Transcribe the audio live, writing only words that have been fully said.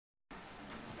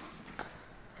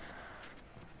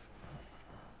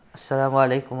Assalamu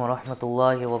alaikum wa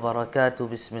rahmatullahi wa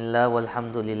barakatuh. Bismillah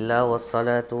walhamdulillah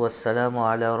wassalatu wassalamu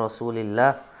ala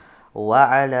rasulillah wa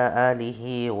ala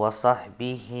alihi wa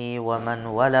sahbihi wa man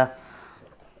wala.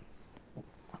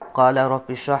 Qala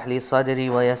rabbi shrah li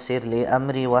sadri wa yassir li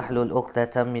amri wahlul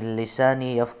 'uqdatam min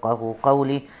lisani yafqahu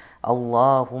qawli.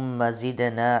 Allahumma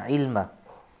zidna ilma.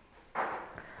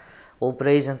 All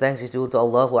praise and thanks is due to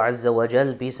Allah Azza wa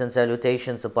Jal. Peace and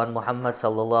salutations upon Muhammad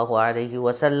sallallahu alayhi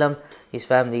wasallam, his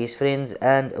family, his friends,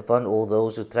 and upon all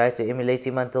those who try to emulate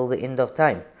him until the end of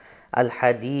time.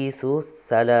 Al-Hadithu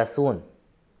Thalathun.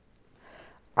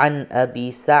 An Abi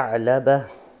Tha'labah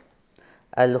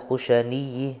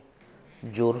Al-Khushani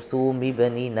Jurthum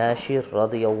ibn Nashir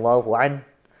radiyallahu an.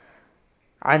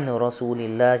 عن رسول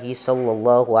الله صلى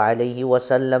الله عليه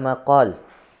وسلم قال: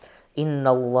 إن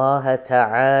الله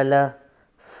تعالى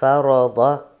فرض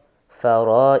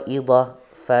فرائض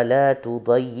فلا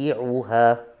تضيعوها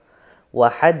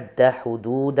وحد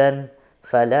حدودا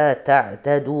فلا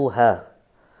تعتدوها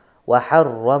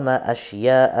وحرم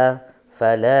أشياء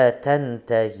فلا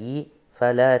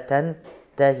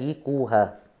تنتهكوها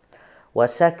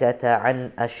وسكت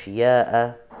عن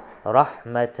أشياء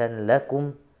رحمة لكم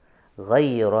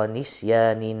غير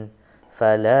نسيان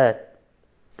فلا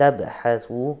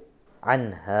تبحثوا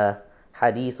عنها.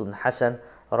 حديث حسن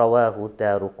رواه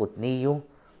الدارقطني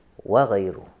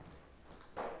وغيره.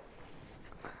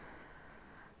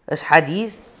 This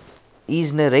hadith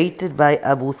is narrated by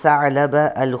Abu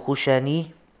Tha'laba al-Khushani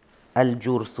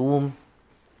al-Jurthum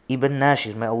ibn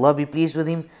Nashir. May Allah be pleased with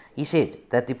him. He said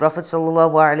that the Prophet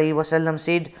sallallahu alaihi wasallam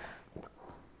said,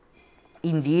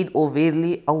 indeed or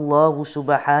verily Allah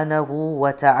subhanahu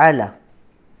wa ta'ala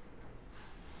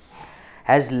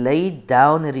has laid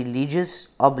down religious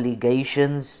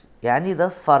obligations, yani the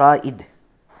fara'id,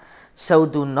 so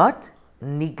do not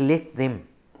neglect them,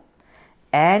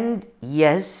 and He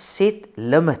has set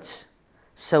limits,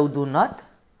 so do not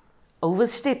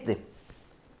overstep them,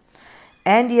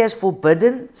 and He has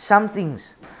forbidden some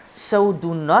things, so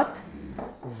do not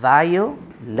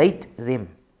violate them,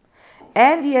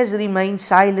 and He has remained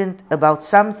silent about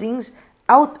some things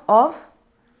out of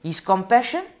His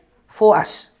compassion for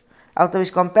us, out of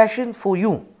His compassion for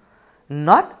you,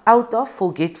 not out of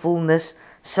forgetfulness,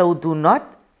 so do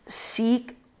not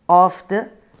seek after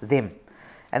them.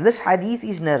 And this hadith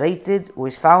is narrated or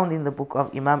is found in the book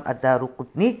of Imam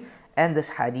Ad-Daraqutni, and this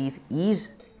hadith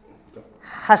is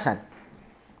Hasan.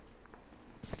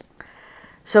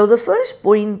 So the first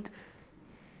point,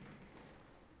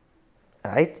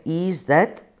 right, is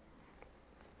that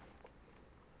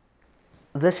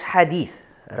this hadith,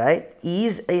 right,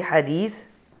 is a hadith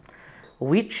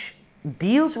which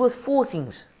deals with four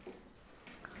things.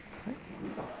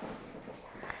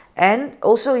 And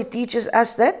also it teaches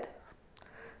us that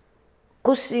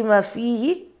قُسِّمَ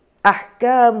فِيهِ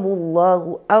أَحْكَامُ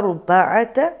اللَّهُ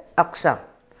أَرْبَعَةَ أَقْسَامٍ,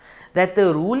 that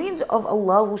the rulings of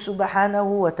Allah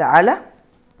subhanahu wa ta'ala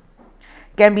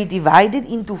can be divided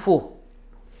into four.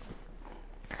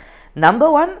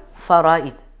 Number one,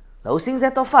 fara'id, those things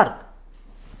that are fard.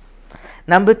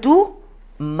 Number two,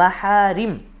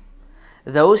 maharim,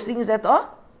 those things that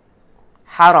are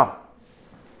haram.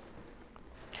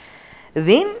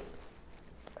 Then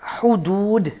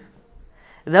hudud,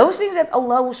 those things that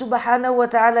Allah subhanahu wa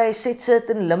ta'ala has set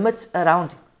certain limits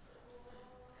around.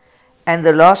 And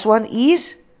the last one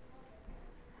is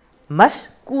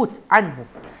maskut anhu,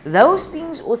 those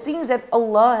things or things that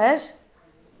Allah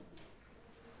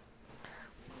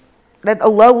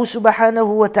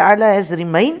subhanahu wa ta'ala has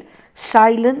remained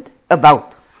silent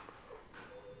about.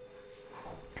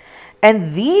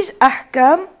 And these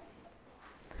ahkam,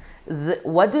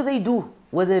 what do they do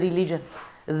with the religion?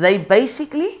 They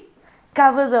basically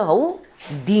cover the whole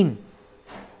deen.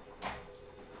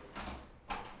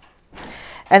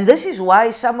 And this is why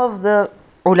some of the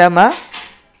ulama,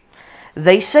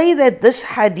 they say that this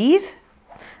hadith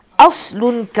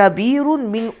aslun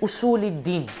kabirun min usul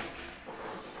din,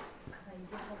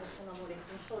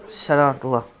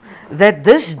 that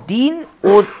this deen,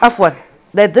 or afwan,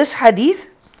 that this hadith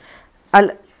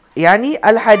يعني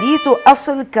الحديث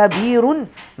أصل كبير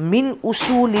من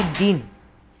أصول الدين,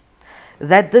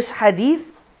 that this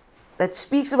hadith that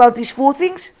speaks about these four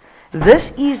things,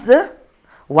 this is the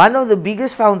one of the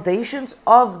biggest foundations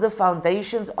of the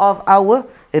foundations of our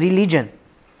religion.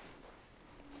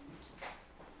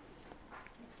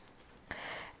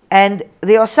 And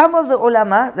there are some of the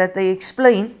ulama that they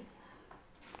explain,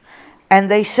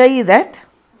 and they say that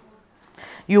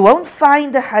you won't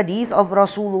find a hadith of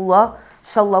Rasulullah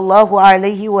sallallahu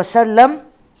alayhi wasallam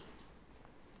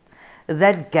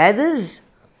that gathers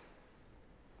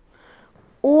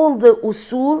all the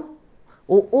usul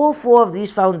or all four of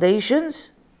these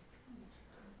foundations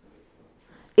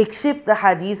except the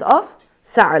hadith of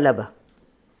Tha'laba.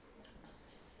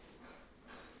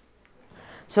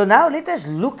 So now let us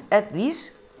look at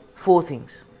these four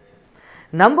things.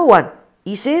 Number one,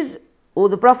 he says, or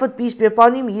the Prophet, peace be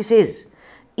upon him, he says,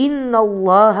 إِنَّ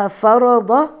اللَّهَ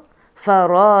فَرَضَ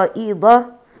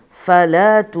فَرَائِضَ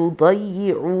فَلَا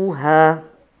تُضَيِّعُوهَا.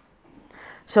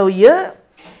 So here,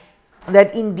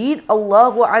 that indeed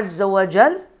Allah Azza wa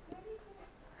Jal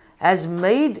has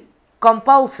made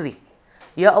compulsory.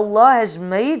 Here Allah has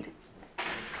made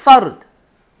fard.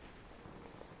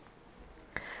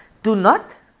 Do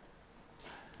not.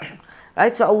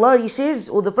 Right, so Allah, He says,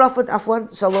 or the Prophet Afwan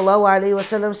sallallahu alayhi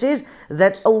wasallam says,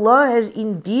 that Allah has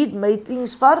indeed made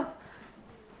things fard.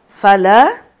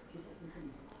 فَلَا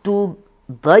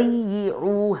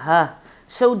تُضَيِّعُوهَا.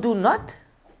 So do not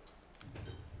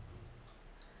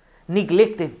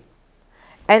neglect them.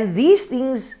 And these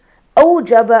things,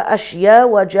 أوجب أشياء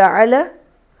وجعل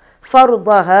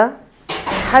فرضها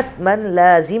حتما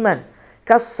لازما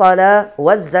كالصلاة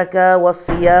والزكاة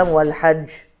والصيام والحج.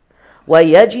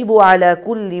 ويجب على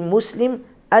كل مسلم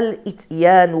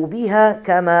الاتيان بها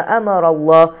كما أمر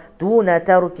الله دون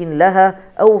ترك لها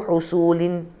أو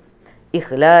حصول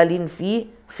إخلال في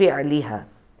فعلها.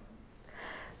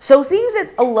 So things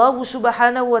that Allah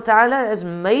subhanahu wa ta'ala has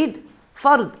made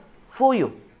fard for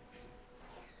you.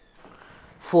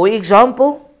 For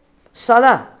example,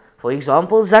 salah. For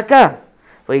example, zakah.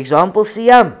 For example,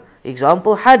 siyam.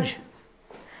 Example, hajj.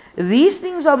 These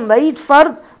things are made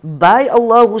fard by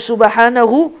Allah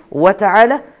subhanahu wa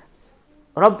ta'ala,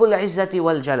 Rabbul Izzati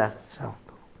wal Jalal.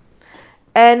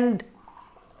 And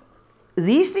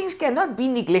these things cannot be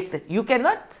neglected. You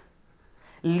cannot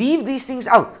leave these things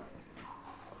out.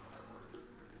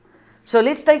 So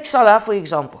let's take salah for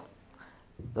example.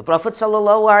 The Prophet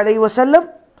sallallahu alaihi wasallam,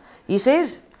 he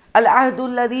says, العهد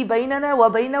الذي بيننا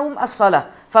وبينهم الصلاة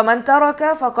فمن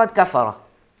ترك فقد كفر.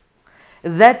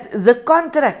 That the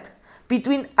contract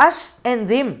between us and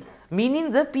them,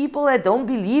 meaning the people that don't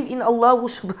believe in Allah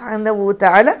subhanahu wa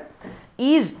ta'ala,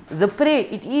 is the prayer,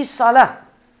 it is salah.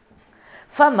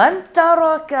 فَمَنْ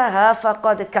تَرَكَهَا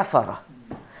فَقَدْ كَفَرَ.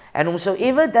 And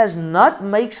whosoever does not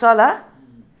make salah,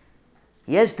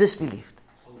 he has disbelieved.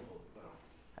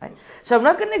 Right? So I'm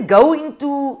not going to go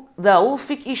into the whole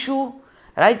fiqh issue,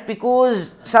 right?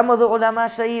 Because some of the ulama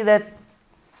say that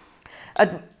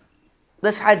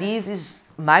this hadith is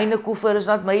minor kufr, is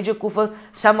not major kufr.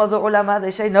 Some of the ulama,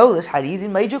 they say no, this hadith is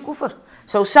major kufr.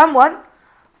 So someone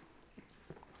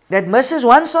that misses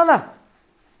one salah,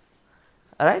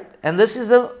 alright, and this is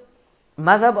the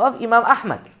madhab of Imam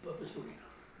Ahmad,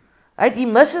 right? He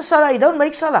misses salah, he don't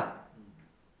make salah,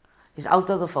 he's out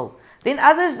of the fold. Then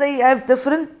others, they have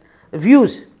different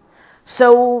views.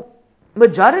 So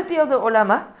majority of the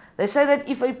ulama, they say that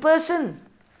if a person,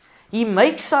 he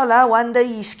makes salah one day,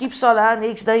 he skips salah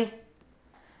next day,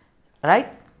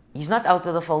 right? He's not out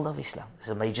of the fold of Islam. It's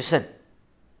a major sin.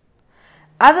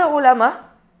 Other ulama,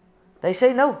 they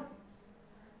say no.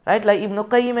 Right? Like Ibn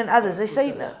Qayyim and others, they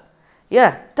say no.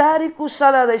 Yeah, tariku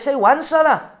salah, they say one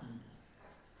salah.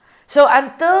 So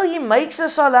until he makes a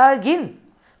salah again,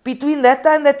 between that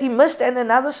time that he missed and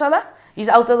another salah, he's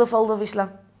out of the fold of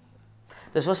Islam.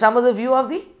 This was some of the view of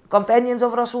the companions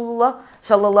of Rasulullah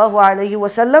sallallahu alaihi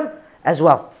wasallam as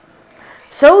well.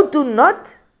 So do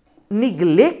not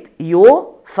neglect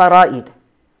your fara'id.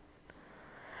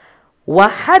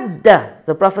 وَحَدَّ,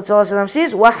 the Prophet ﷺ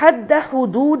says, وَحَدَّ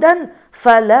حُدُودًا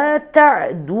فَلَا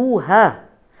تَعْدُوهَا.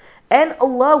 And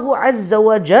Allah Azza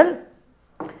wa Jal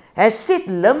has set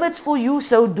limits for you,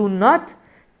 so do not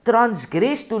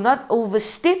transgress, do not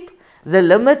overstep the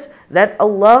limits that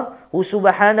Allah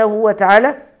subhanahu wa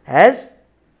ta'ala has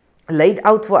laid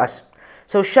out for us.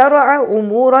 So شَرَعَ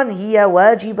أُمُورًا هِيَ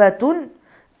وَاجِبَةٌ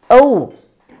أَوْ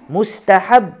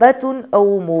مُسْتَحَبَّةٌ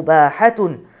أَوْ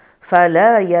مُبَاحَةٌ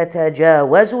فَلَا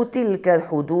يَتَجَاوَزُ تِلْكَ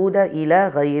الْحُدُودَ إِلَى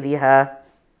غَيْرِهَا.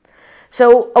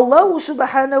 So Allah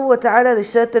subhanahu wa ta'ala, there's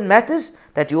certain matters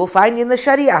that you will find in the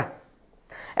Sharia,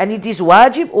 and it is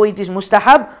wajib, or it is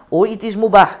mustahab, or it is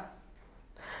mubah.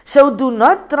 So do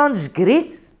not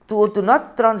transgress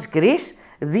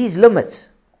these limits.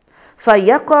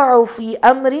 فَيَقَعُ فِي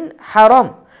أَمْرٍ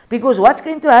حَرَامٍ. Because what's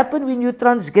going to happen when you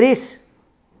transgress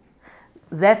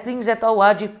that things that are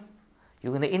wajib?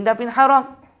 You're going to end up in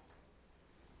haram.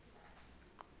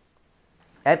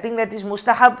 That thing that is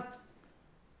mustahab,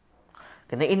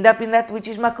 going to end up in that which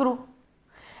is makruh.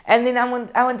 And then I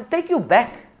want to take you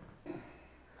back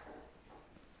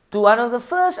to one of the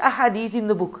first ahadith in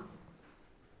the book.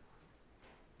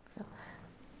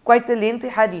 Quite a lengthy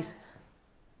hadith.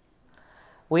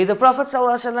 where the Prophet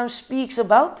ﷺ speaks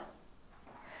about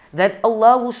that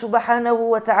Allah subhanahu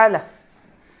wa ta'ala,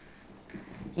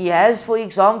 He has, for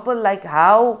example, like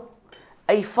how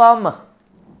a farmer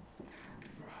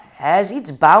has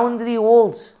its boundary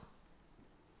walls.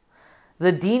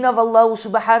 The deen of Allah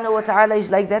subhanahu wa ta'ala is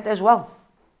like that as well.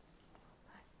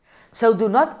 So do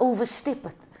not overstep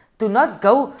it. Do not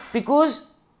go, because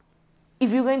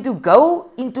if you're going to go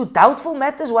into doubtful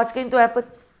matters, what's going to happen?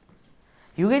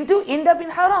 You're going to end up in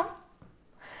haram.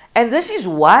 And this is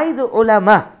why the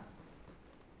ulama,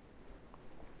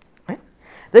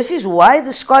 this is why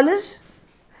the scholars,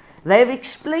 they have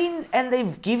explained and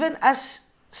they've given us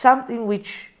something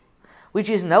which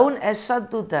is known as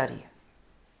Saddu Dariyah.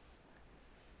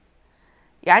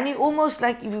 Yani almost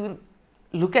like, if you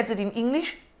look at it in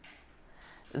English,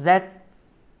 that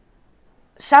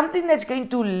something that's going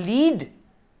to lead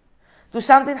to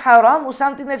something haram, or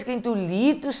something that's going to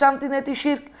lead to something that is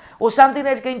shirk, or something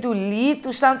that's going to lead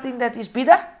to something that is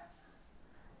bid'ah,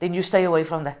 then you stay away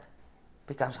from that. It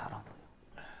becomes haram.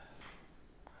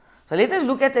 So let us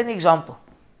look at an example.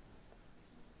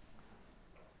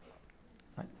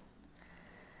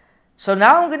 So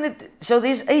now so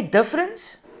there's a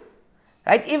difference,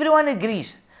 right? Everyone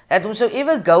agrees that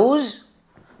whosoever goes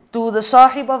to the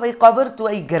sahib of a qabr, to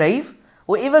a grave,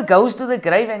 whoever goes to the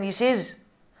grave and he says,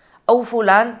 "O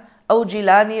Fulan, O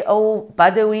Jilani, O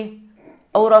Badawi,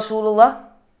 O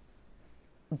Rasulullah,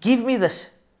 give me this."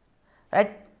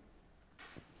 Right?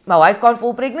 My wife can't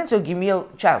fall pregnant, so give me a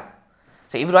child.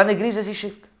 So everyone agrees this is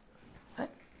shirk. Right?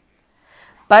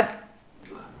 But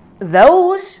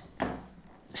those,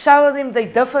 some of them, they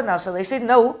differ now. So they say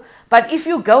no. But if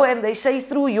you go and they say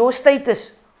through your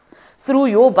status, through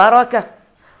your barakah,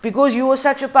 because you are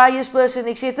such a pious person,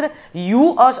 etc.,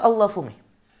 you ask Allah for me,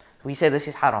 we say this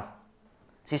is haram.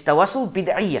 This is tawassul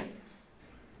bid'iyah.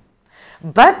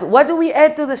 But what do we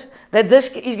add to this? That this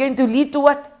is going to lead to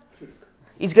what?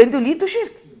 It's going to lead to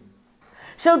shirk.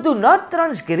 So do not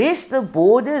transgress the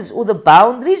borders or the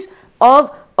boundaries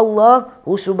of Allah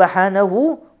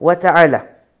subhanahu wa ta'ala.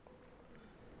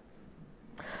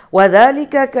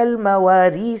 وَذَلِكَ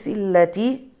كَالْمَوَارِيثِ الَّتِي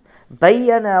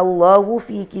بَيَّنَ اللَّهُ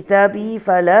فِي كِتَابِهِ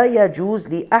فَلَا يَجُوزُ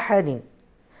لِأَحَدٍ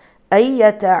أَن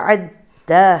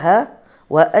يَتَعَدَّاهَا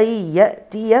وَأَن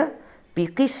يَأْتِيَ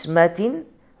بِقِسْمَةٍ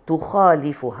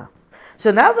تُخَالِفُهَا.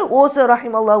 So now the author,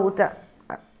 rahimahullah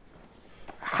ta'ala,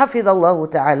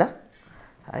 hafidhallahu ta'ala,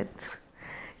 right,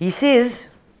 he says,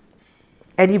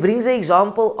 and he brings the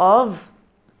example of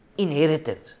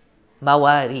inheritance,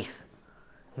 mawarith,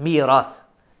 mirath,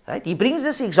 right? He brings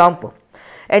this example,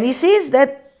 and he says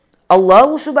that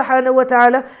Allah subhanahu wa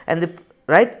ta'ala, and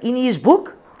right, in his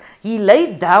book, he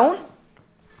laid down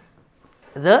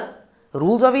the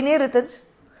rules of inheritance.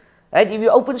 Right? If you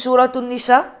open Surah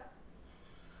An-Nisa,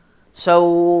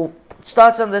 so it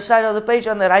starts on the side of the page,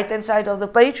 on the right hand side of the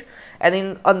page, and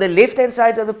then on the left hand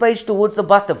side of the page towards the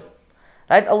bottom.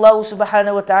 Right? Allah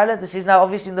subhanahu wa ta'ala, this is now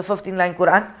obviously in the 15th line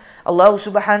Quran, Allah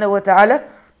subhanahu wa ta'ala,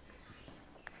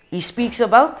 He speaks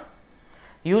about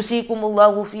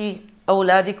Yusikumullahu fi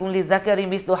awladikum lidhakari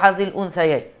mithlu hadhil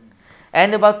unthayayn.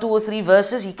 And about 2 or 3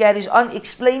 verses he carries on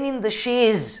explaining the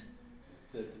shares,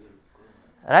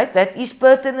 right, that is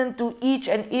pertinent to each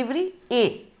and every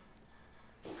heir.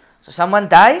 So someone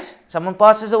dies, someone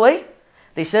passes away,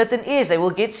 there's certain heirs, they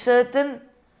will get certain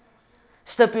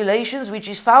stipulations which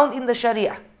is found in the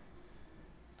Sharia.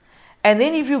 And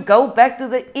then if you go back to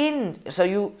the end, so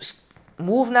you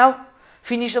move now,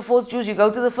 finish the 4th juz, you go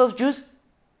to the 5th juz.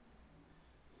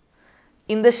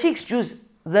 In the 6th juz,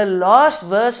 the last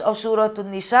verse of Surah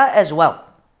An-Nisa as well.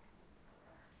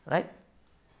 Right?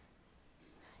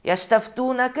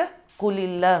 يَسْتَفْتُونَكَ قُلِ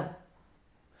اللَّهُ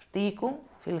يُفْتِيكُمْ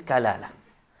فِي الْكَلَالَةِ.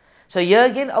 So here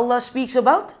again Allah speaks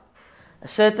about a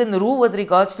certain rule with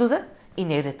regards to the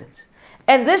inheritance.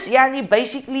 And this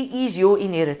basically is your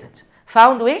inheritance.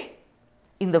 Found where?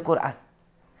 In the Quran.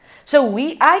 So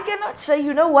I cannot say,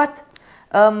 you know what,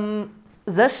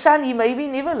 this son, he maybe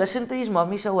never listened to his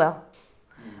mommy so well.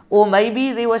 Or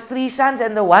maybe there was 3 sons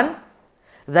and the one,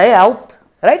 they helped.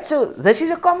 Right? So this is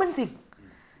a common thing.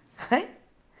 Right?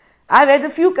 I've had a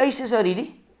few cases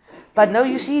already. But now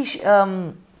you see,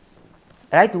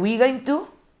 right, we're going to,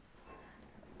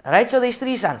 right, so there's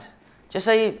 3 sons. Just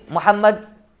say Muhammad,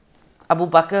 Abu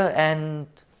Bakr and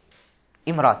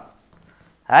Imran.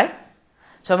 Right?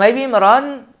 So maybe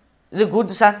Imran is a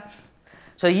good son.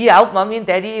 So he helped mommy and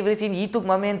daddy, everything. He took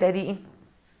mommy and daddy in.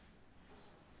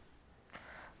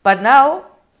 But now,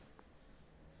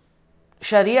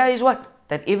 Sharia is what?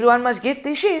 That everyone must get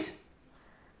their shares.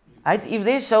 Right? If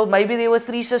there's, so maybe there were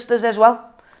 3 sisters as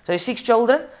well. So 6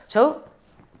 children. So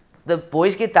the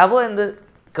boys get double and the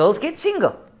Girls get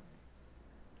single.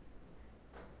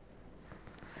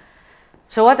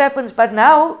 So what happens? But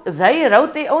now they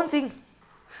wrote their own thing.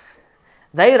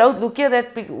 They wrote, look here,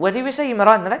 what did we say?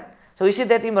 Imran, right? So we said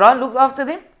that Imran looked after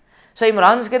them. So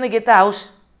Imran is going to get the house.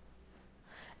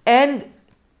 And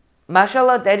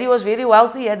mashallah, daddy was very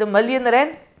wealthy, he had R1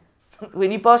 million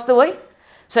when he passed away.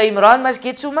 So Imran must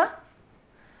get Summa.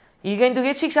 You're going to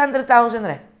get 600,000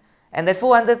 rand. And that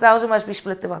 400,000 must be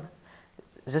split among.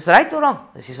 Is this right or wrong?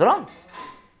 This is wrong.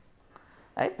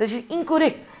 Right? This is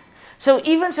incorrect. So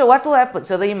even so, what will happen?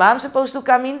 So the Imam is supposed to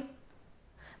come in.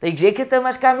 The executor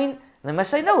must come in. They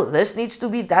must say, no, this needs to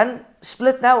be done,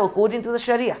 split now according to the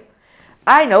Sharia.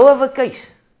 I know of a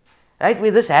case, right,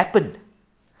 where this happened.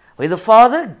 Where the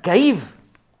father gave,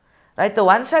 right, the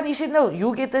one son, he said, no,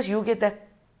 you get this, you get that.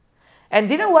 And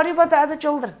didn't worry about the other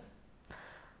children.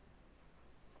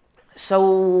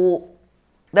 So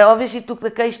they obviously took the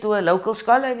case to a local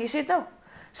scholar and he said no.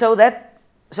 So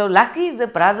lucky the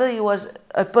brother, he was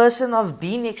a person of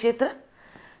deen, etc.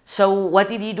 So what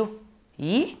did he do?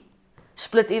 He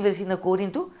split everything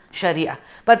according to Sharia.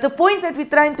 But the point that we're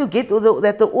trying to get, or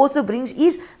that the author brings,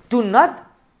 is to not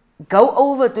go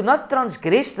over, to not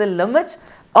transgress the limits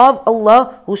of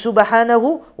Allah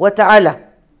subhanahu wa ta'ala.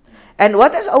 And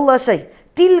what does Allah say?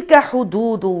 Tilka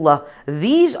hududullah.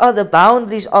 These are the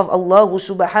boundaries of Allah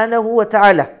subhanahu wa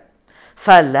ta'ala.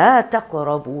 فَلَا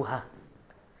تَقْرَبُوهَا.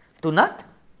 Do not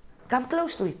come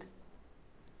close to it.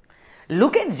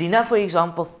 Look at zina, for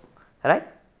example. Right?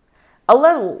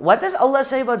 What does Allah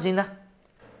say about zina?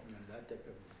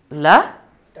 La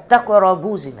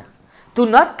taqrabu zina. Do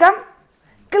not come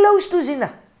close to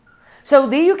zina. So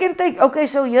there you can take, okay,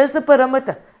 so here's the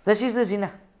perimeter. This is the zina.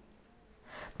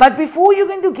 But before you're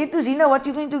going to get to zina, what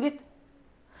you're going to get?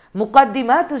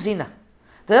 Muqaddimatu zina.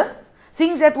 The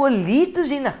things that will lead to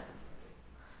zina.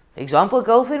 Example,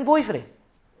 girlfriend, boyfriend.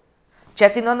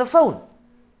 Chatting on the phone.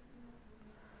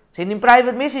 Sending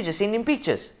private messages, sending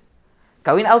pictures.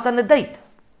 Going out on a date.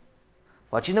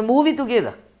 Watching a movie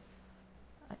together.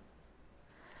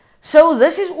 So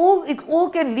this is all, it all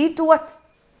can lead to what?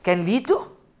 Can lead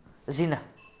to zina.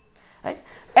 Right?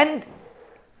 And,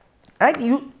 right,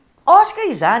 you ask a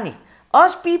zani.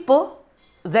 Ask people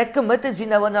that committed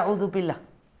zina wa na'udhu billah.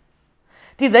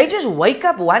 Did they just wake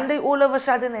up one day all of a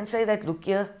sudden and say that, look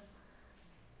here,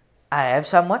 I have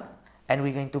someone and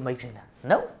we're going to make zina?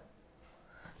 No.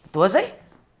 It was a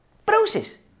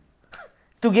process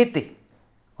to get there.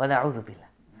 Wa na'udhu billah.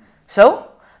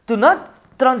 So, do not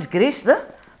transgress the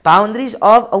boundaries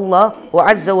of Allah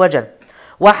Azza wa Jal.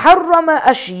 وَحَرَّمَ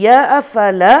أَشْيَاءَ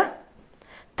فَلَا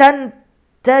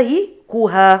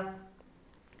تَنْتَهِكُهَا.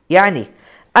 يعني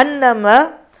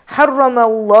أنما حرم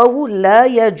الله لا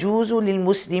يجوز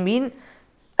للمسلمين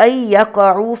أن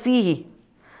يقعوا فيه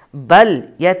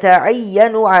بل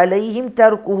يتعين عليهم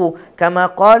تركه كما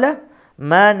قال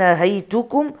ما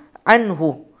نهيتكم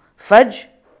عنه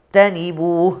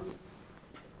فاجتنبوه.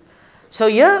 So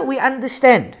here we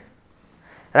understand,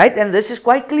 right, and this is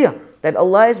quite clear, that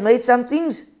Allah has made some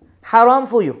things haram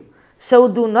for you. So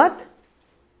do not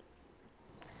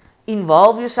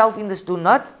involve yourself in this. Do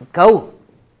not go,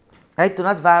 right? Do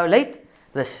not violate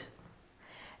this.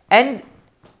 And,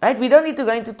 right, we don't need to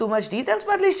go into too much details,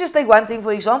 but let's just take one thing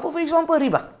for example. For example,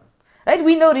 riba. Right,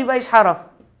 we know riba is haram.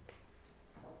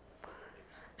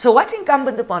 So what's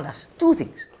incumbent upon us? Two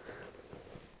things.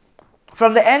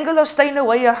 From the angle of staying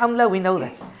away, alhamdulillah, we know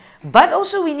that. But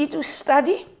also we need to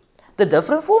study the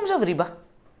different forms of riba.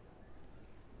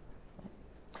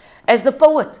 As the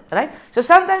poet, right? So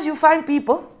sometimes you find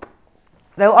people,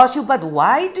 they'll ask you, but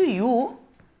why do you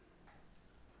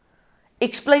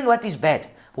explain what is bad?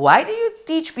 Why do you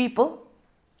teach people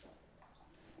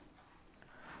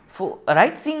for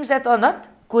right things that are not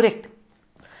correct?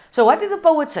 So what did the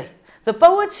poet say? The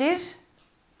poet says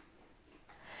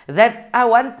that I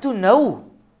want to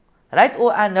know, right?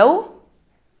 Or I know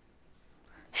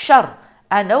shar,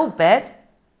 I know bad.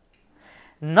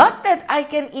 Not that I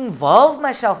can involve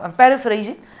myself, I'm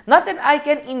paraphrasing, not that I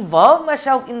can involve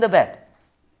myself in the bad,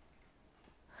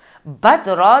 but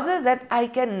rather that I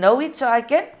can know it so I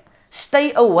can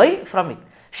stay away from it.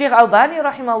 Shaykh Albani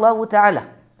rahimahullah ta'ala,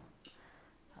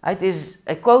 it is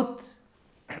a quote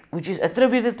which is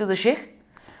attributed to the Shaykh,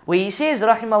 where he says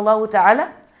rahimahullah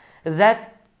ta'ala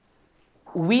that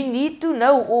we need to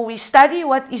know, or we study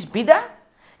what is bid'ah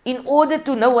in order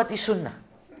to know what is sunnah.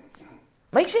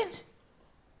 Makes sense?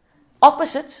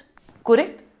 Opposites,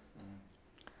 correct?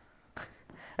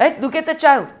 Right? Look at the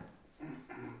child.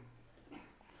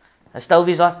 The stove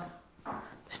is hot.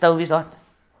 Stove is hot.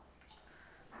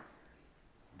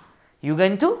 You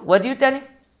going to? What do you tell him?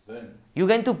 Burn. You're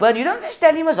going to burn. You don't just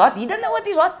tell him it's hot. He doesn't know what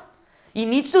is hot. He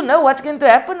needs to know what's going to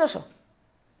happen also.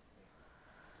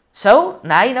 So,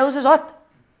 now he knows it's hot.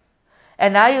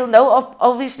 And now he'll know,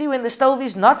 obviously, when the stove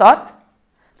is not hot,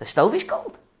 the stove is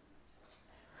cold.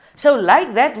 So,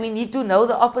 like that, we need to know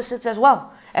the opposites as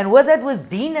well. And with that, with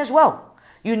deen as well.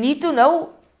 You need to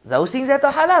know those things that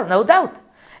are halal, no doubt.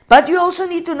 But you also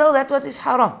need to know that what is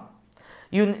haram.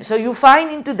 So you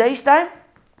find in today's time,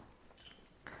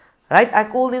 right, I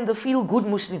call them the feel-good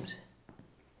Muslims.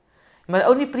 You must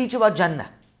only preach about Jannah.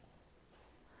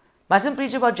 Mustn't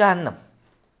preach about Jahannam.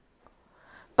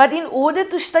 But in order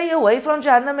to stay away from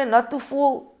Jahannam and not to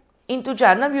fall into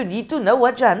Jahannam, you need to know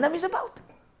what Jahannam is about.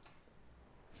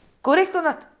 Correct or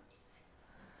not?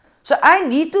 So I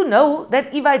need to know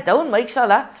that if I don't make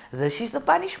salah, this is the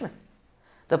punishment.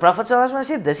 The Prophet ﷺ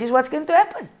said, this is what's going to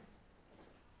happen.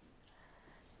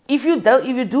 If you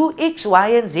do X, Y,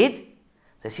 and Z,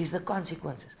 this is the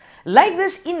consequences. Like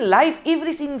this in life,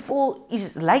 everything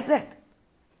is like that.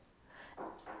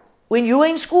 When you were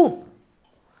in school,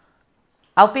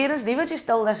 our parents never just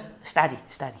told us, study.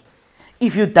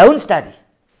 If you don't study,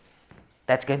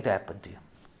 that's going to happen to you.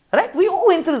 Right? We all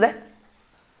went through that.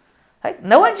 Right?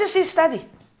 No one just says study.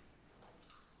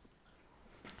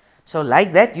 So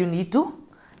like that, you need to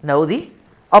know the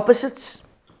opposites.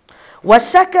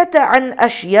 وَسَكَتَ عَنْ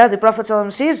أَشْيَاء, the Prophet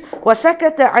ﷺ says,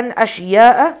 وَسَكَتَ عَنْ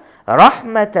أَشْيَاءَ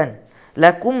رَحْمَةً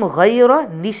لَكُمْ غَيْرَ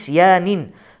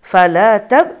نِسْيَانٍ فَلَا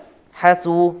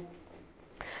تَبْحَثُوا.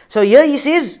 So here he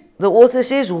says, the author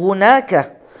says,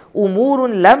 هُنَاكَ أُمُورٌ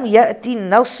لَمْ يَأْتِ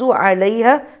النَّصُّ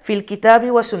عَلَيْهَا فِي الْكِتَابِ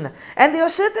وَالسُّنَّةِ. And there are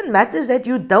certain matters that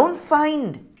you don't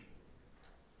find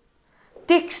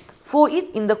text for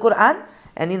it in the Quran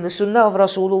and in the Sunnah of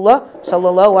Rasulullah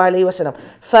sallallahu alaihi wasallam.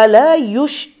 فَلَا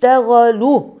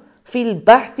يُشْتَغَلُ فِي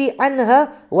الْبَحْثِ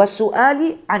عَنْهَا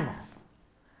وَسُؤَالِ عَنْهَا.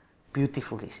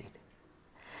 Beautifully said.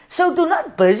 So do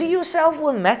not busy yourself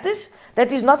with matters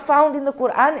that is not found in the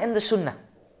Quran and the Sunnah.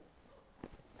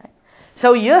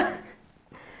 So here,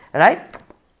 right,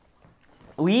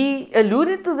 we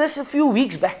alluded to this a few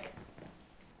weeks back.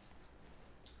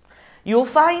 You'll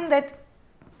find that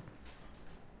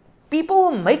people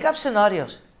will make up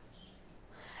scenarios.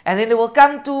 And then they will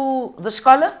come to the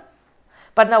scholar.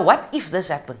 But now what if this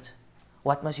happens?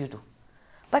 What must you do?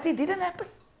 But it didn't happen.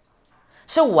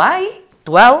 So why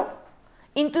dwell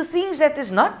into things that has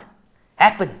not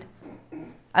happened?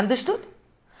 Understood?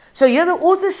 So here the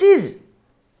author says,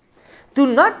 do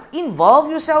not involve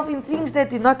yourself in things that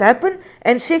did not happen.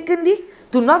 And secondly,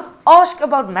 do not ask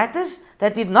about matters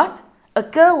that did not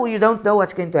occur or you don't know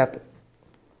what's going to happen.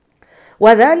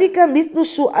 وذلك مثل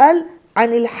السؤال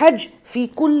عن الحج في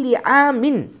كل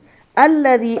عام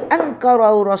الذي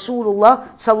أنكره رسول الله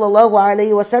صلى الله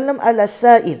عليه وسلم على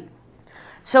السائل.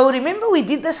 So remember we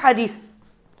did this hadith.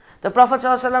 The Prophet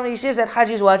ﷺ, he says that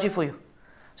Hajj is wajib for you.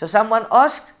 So someone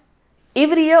asked,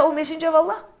 every year, O Messenger of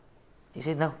Allah? He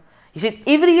said, no. He said,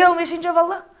 every year, O Messenger of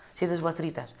Allah? He said, this was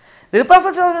 3 times. The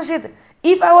Prophet ﷺ said,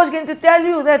 if I was going to tell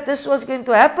you that this was going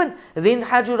to happen, then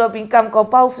Hajj would have become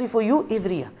compulsory for you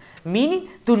every year. Meaning,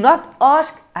 do not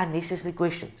ask unnecessary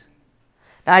questions.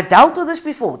 Now, I dealt with this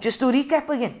before, just to recap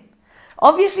again.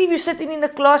 Obviously, if you're sitting in a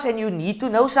class and you need to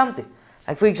know something,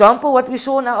 like for example, what we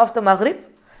saw now after Maghrib,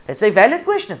 that's a valid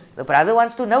question. The brother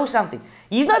wants to know something.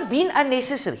 He's not being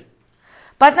unnecessary.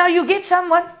 But now you get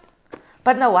someone,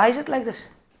 but now why is it like this?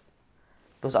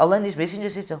 Because Allah and His Messenger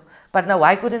said so. But now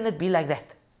why couldn't it be like that?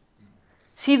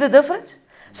 See the difference?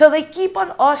 So they keep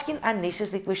on asking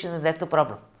unnecessary questions, and that's the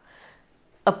problem.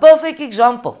 A perfect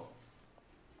example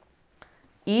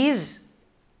is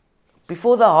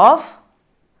before the half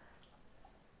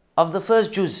of the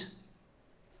first juz,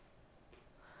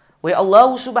 where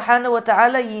Allah subhanahu wa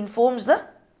ta'ala, He informs the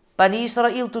Bani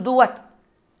Israel to do what?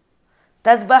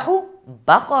 تَذْبَحُ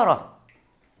بَقَرَةً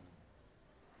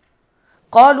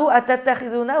قَالُوا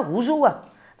أَتَتَّخِذُنَا هُزُوًا.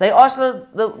 They asked the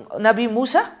Nabi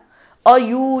Musa, are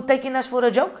you taking us for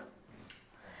a joke?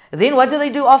 Then what do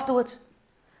they do afterwards?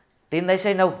 Then they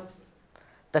say, no,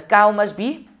 the cow must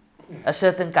be a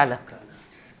certain color.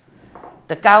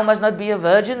 The cow must not be a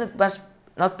virgin, it must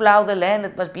not plow the land,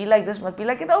 it must be like this, must be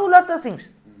like it, a whole lot of things.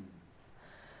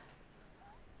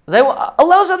 Allah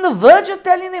was on the verge of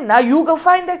telling them, now you go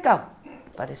find that cow.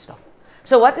 But it stopped.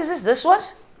 So what is this? This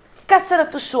was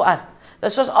kathratus su'al.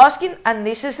 This was asking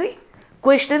unnecessary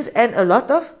questions and a lot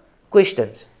of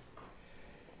questions.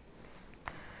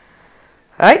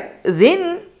 Right?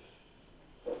 Then,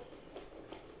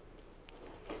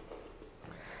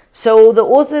 so the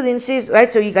author then says,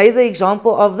 right, so he gave the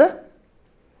example of the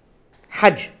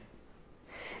Hajj.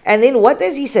 And then what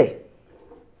does he say?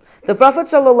 The Prophet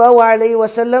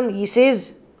ﷺ, he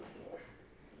says,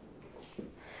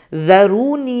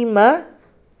 ذروني ما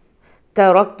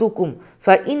تركتكم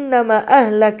فإنما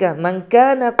أهلك من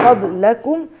كان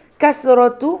قبلكم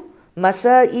كثرة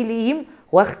مسائلهم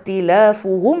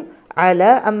واختلافهم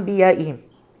على أنبيائهم.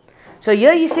 So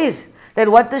here he says that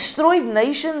what destroyed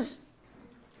nations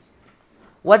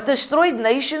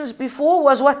before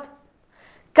was what?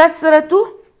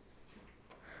 Kathratu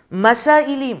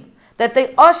masailim. That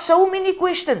they asked so many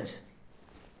questions.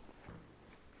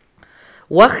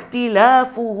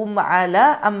 وَاخْتِلَافُهُمْ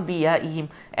عَلَىٰ أَنْبِيَائِهِمْ.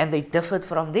 And they differed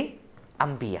from the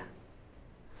Anbiya.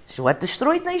 So what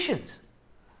destroyed nations?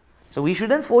 So we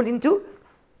shouldn't fall into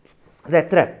that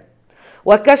trap.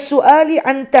 وَكَالسُّؤَالِ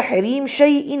عَنْ تَحْرِيمِ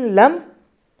شَيْءٍ لَمْ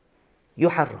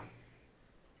يُحَرَّمْ.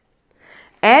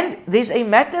 And there's a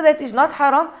matter that is not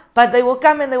haram, but they will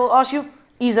come and they will ask you,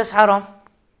 is this haram?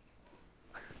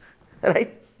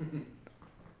 Right?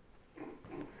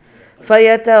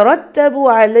 فيترتب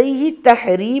عليه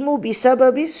التحريم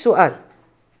بسبب السؤال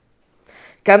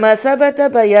كما ثبت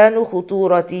بيان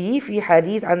خطورته في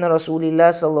حديث عن رسول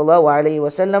الله صلى الله عليه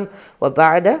وسلم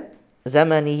وبعد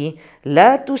زمنه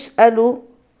لا تسأل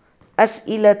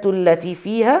أسئلة التي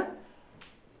فيها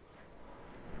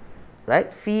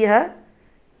right فيها.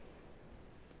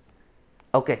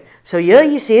 Okay, so here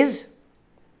he says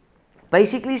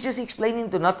basically he's just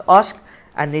explaining to not ask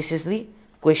unnecessary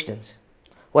questions.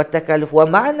 والتكلف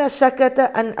ومعنى سكت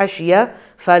عن أشياء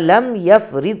فلم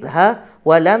يفرضها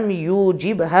ولم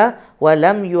يوجبها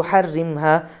ولم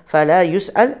يحرمها فلا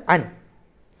يسأل عنه.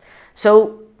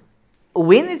 So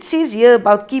when it says here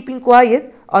about keeping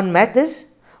quiet on matters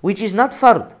which is not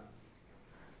fard,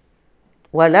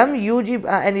 ولم يوجب,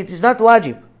 and it is not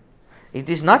wajib, it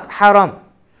is not haram,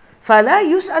 فلا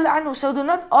يسأل عنه, so do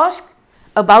not ask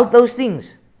about those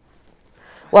things.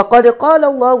 وقد قال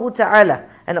الله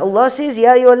تعالى, and Allah says,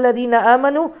 يا أيها الذين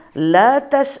آمنوا لا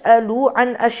تسألوا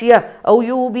عن أشياء. Oh,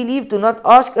 you who believe, do not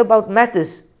ask about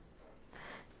matters.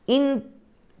 إن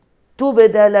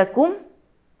تبد لكم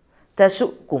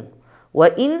تسؤكم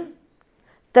وإن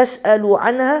تسألوا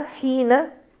عنها حين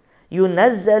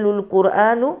ينزل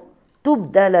القرآن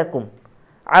تبد لكم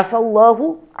عفى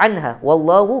الله عنها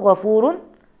والله غفور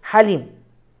حليم.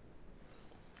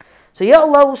 So here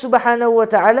Allah subhanahu wa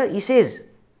ta'ala, He says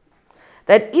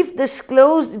that if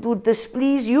disclosed it would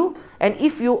displease you, and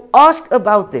if you ask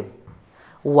about them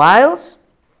whilst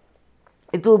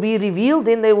it will be revealed,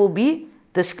 then they will be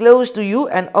disclosed to you,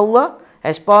 and Allah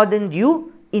has pardoned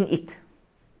you in it.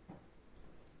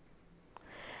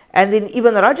 And then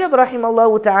Ibn Rajab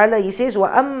rahimallahu ta'ala, he says,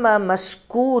 وَأَمَّا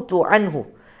مَسْكُوتُ عَنْهُ,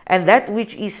 and that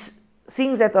which is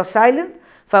things that are silent,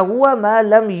 فَهُوَ مَا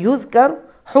لَمْ يُذْكَرْ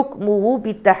حُكْمُهُ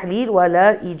بِالتَّحْلِيلِ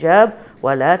وَلَا إِجَابِ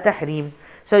وَلَا تَحْرِيمِ.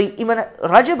 So Ibn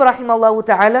Rajab rahimallahu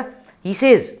ta'ala, he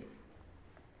says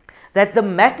that the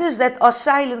matters that are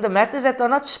silent, the matters that are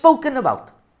not spoken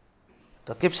about,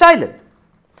 are kept silent.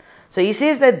 So he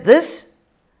says that this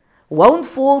won't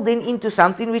fall then into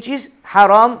something which is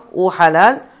haram or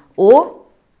halal or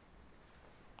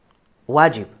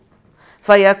wajib.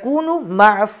 فَيَكُونُ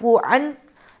مَعْفُوعًا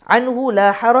عَنْهُ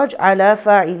لَا حَرَجْ عَلَى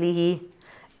فَاعِلِهِ.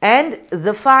 And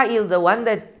the fa'il, the one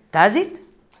that does it,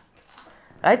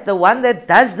 right, the one that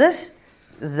does this,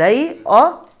 they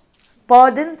are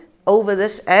pardoned over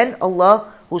this, and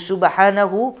Allah who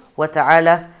subhanahu wa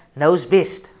ta'ala knows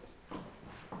best.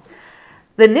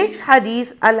 The next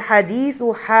hadith,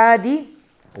 al-hadithu hadi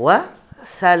wa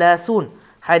thalathun,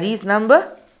 hadith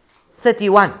number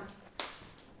 31.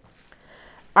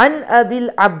 An Abil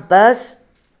Abbas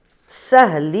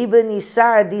Sahl ibn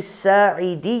Sa'd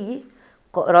as-Sa'idi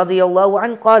radiyallahu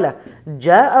anhu qala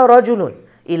jaa rajulun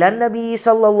إلى النبي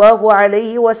صلى الله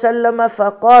عليه وسلم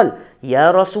فقال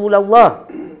يا رسول الله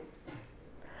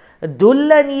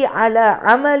دلني على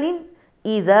عمل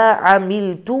إذا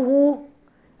عملته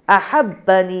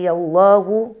أحبني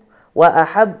الله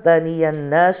وأحبني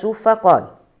الناس فقال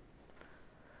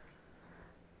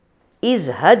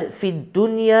ازهد في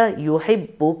الدنيا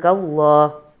يحبك الله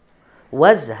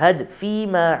وازهد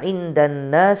فيما عند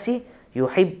الناس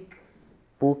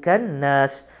يحبك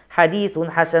الناس. حديث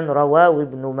حسن رواه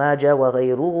ابن ماجه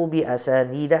وغيره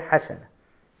بأسانيد حسنة.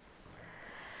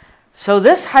 So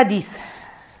this hadith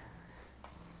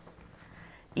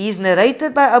is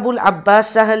narrated by Abu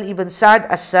Abbas Sahl ibn Sa'd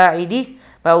as-Sa'idi,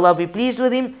 may Allah be pleased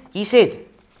with him. He said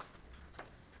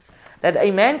that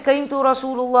a man came to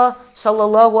Rasulullah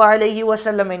sallallahu alayhi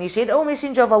wasallam and he said, O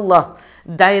Messenger of Allah,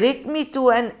 direct me to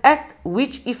an act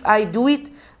which if I do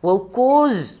it will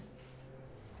cause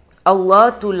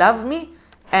Allah to love me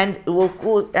and will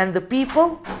cause and the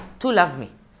people to love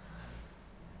me.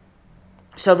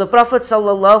 So the Prophet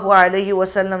sallallahu alaihi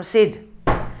wasallam said,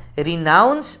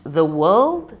 renounce the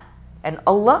world and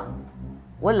Allah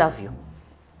will love you.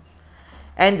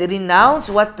 And renounce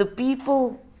what the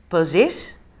people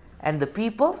possess, and the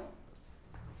people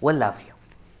will love you.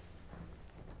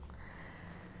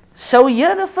 So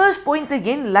here the first point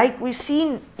again, like we've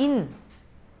seen in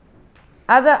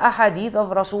other ahadith of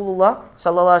Rasulullah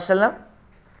sallallahu alaihi wasallam,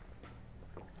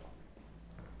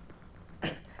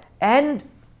 and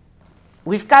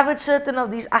we've covered certain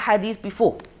of these ahadith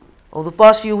before, over the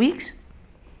past few weeks.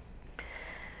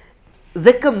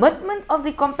 The commitment of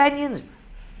the companions,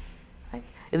 right?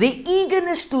 Their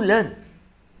eagerness to learn,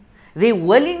 their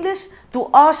willingness to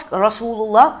ask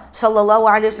Rasulullah sallallahu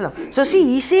alaihi wasallam. So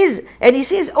see, he says,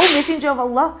 "O Messenger of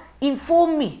Allah,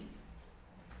 inform me,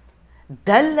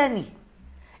 dallani,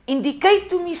 indicate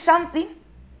to me something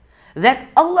that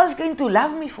Allah is going to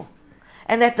love me for,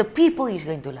 and that the people is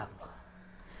going to love me."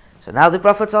 So now the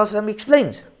Prophet sallallahu alaihi wasallam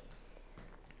explains.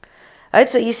 Right,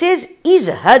 so he says,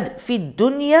 "Izhad fi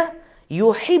dunya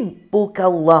yuhibbuka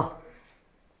Allah."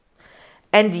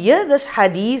 And here this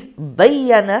hadith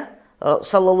bayyana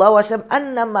sallallahu alaihi wasallam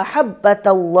anna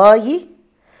mahabbatallahi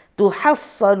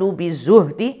tuhassalu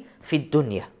bizuhdi fi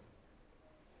dunya.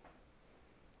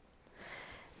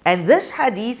 And this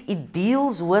hadith, it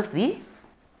deals with the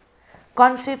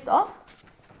concept of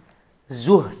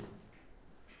zuhd,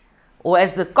 or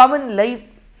as the common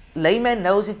layman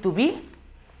knows it to be,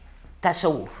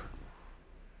 tasawwuf.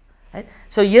 Right?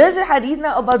 So here's a hadith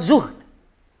now about zuhd.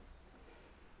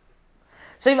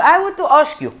 So if I were to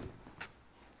ask you,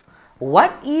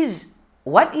 what is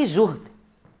zuhd?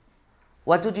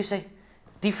 What would you say?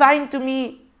 Define to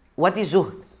me what is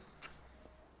zuhd.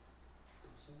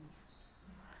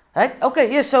 Right?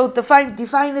 Okay, yes, so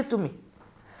define it to me.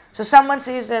 So someone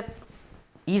says that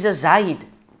he's a zahid,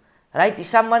 right? He's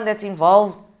someone that's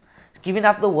involved, giving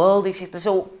up the world, etc.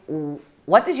 So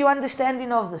what is your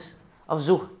understanding of this, of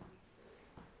zuhd?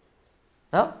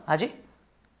 No, Haji?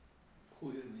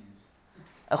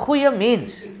 A goeie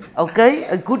mens. Okay,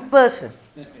 a good person.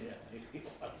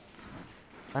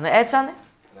 Want to add something?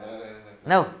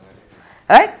 No.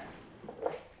 Right?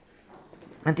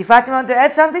 And Fatima, want to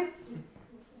add something?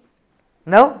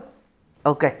 No?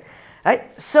 Okay.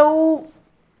 Right? So,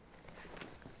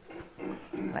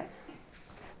 right?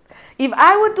 If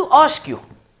I were to ask you,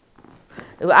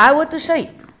 if I were to say,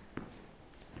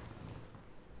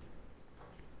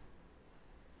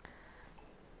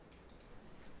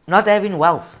 not having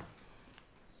wealth,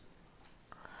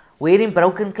 wearing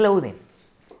broken clothing,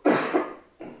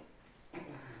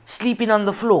 sleeping on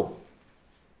the floor,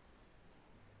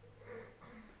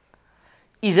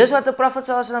 is this what the Prophet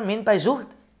ﷺ meant by zuhd?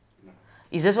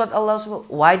 Is this what Allah subhanahu?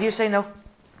 Why do you say no?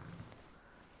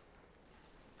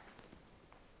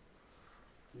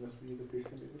 You must be the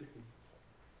best in everything.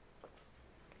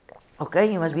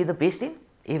 Okay, you must be the best in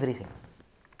everything.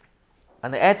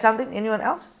 Want to add something? Anyone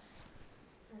else?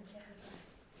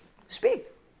 Speak.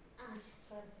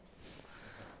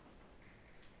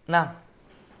 Now.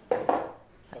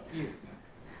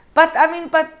 But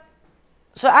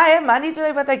so I have money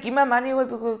today, but I give my money away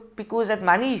because that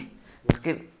money.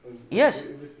 Yes.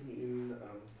 Everything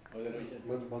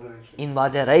in moderation. In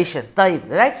moderation. Taib.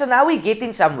 Right? So now we're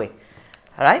getting somewhere.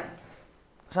 Right?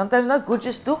 Sometimes not good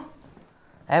just to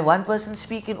have one person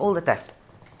speaking all the time.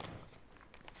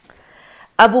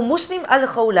 Abu Muslim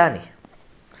al-Khawlani,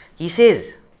 he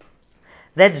says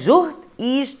that zuhd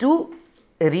is to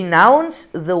renounce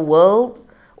the world,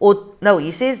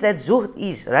 he says that zuhd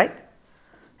is, right?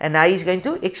 And now he's going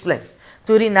to explain.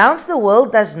 To renounce the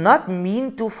world does not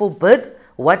mean to forbid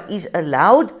what is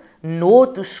allowed,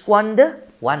 nor to squander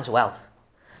one's wealth.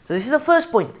 So this is the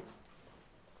first point.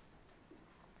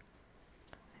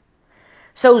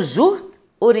 So zuhd,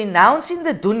 or renouncing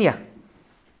the dunya,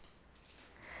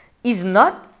 is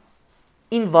not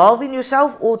involving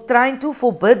yourself or trying to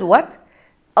forbid what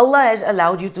Allah has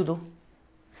allowed you to do.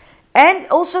 And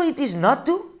also it is not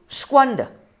to squander.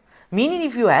 Meaning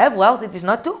if you have wealth, it is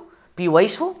not to be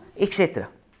wasteful, etc.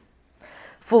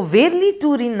 For verily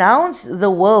to renounce the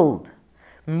world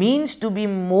means to be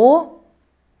more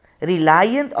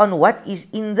reliant on what is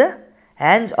in the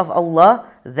hands of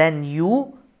Allah than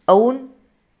you own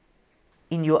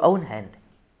in your own hand.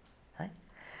 Right?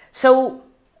 So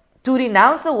to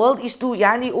renounce the world is to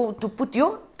to put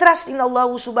your trust in Allah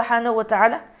subhanahu wa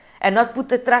ta'ala, and not put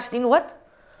the trust in what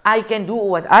I can do or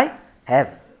what I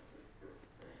have.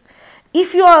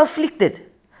 If you are afflicted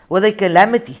with a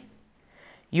calamity,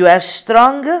 you have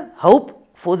stronger hope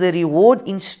for the reward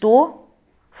in store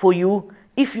for you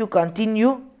if you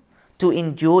continue to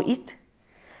endure it.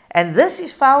 And this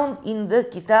is found in the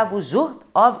Kitab Zuhd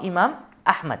of Imam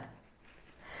Ahmad.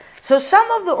 So some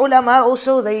of the ulama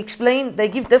also, they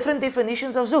give different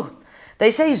definitions of zuhd. They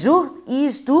say zuhd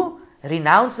is to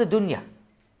renounce the dunya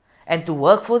and to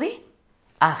work for the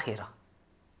akhirah.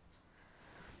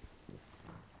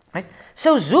 Right?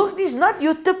 So zuhd is not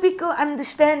your typical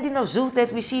understanding of zuhd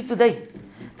that we see today.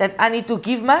 That I need to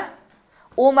give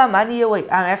all my money away.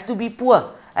 I have to be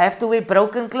poor. I have to wear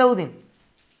broken clothing.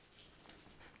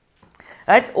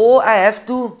 Right? Or I have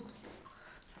to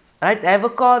have a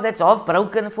car that's half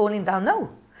broken, falling down. No.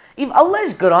 If Allah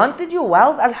has granted you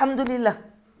wealth, alhamdulillah.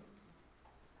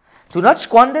 Do not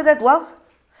squander that wealth.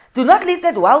 Do not let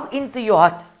that wealth into your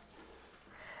heart.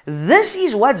 This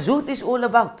is what zuhd is all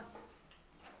about.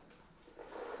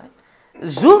 Right?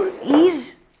 Zuhd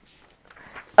is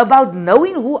about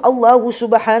knowing who Allah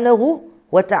subhanahu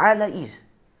wa ta'ala is.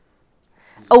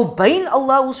 Obeying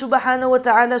Allah subhanahu wa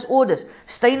ta'ala's orders.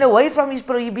 Staying away from His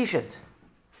prohibitions.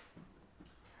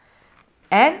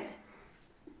 And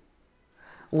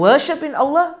worshipping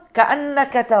Allah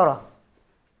ka'annaka tara.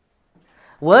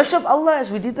 Worship Allah,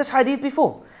 as we did this hadith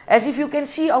before, as if you can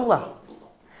see Allah.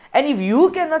 And if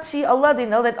you cannot see Allah, then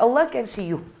know that Allah can see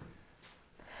you.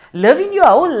 Living your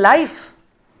whole life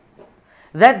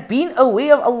that being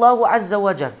aware of Allah Azza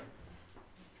wa Jal.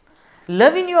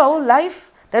 Living your whole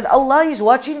life that Allah is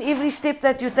watching every step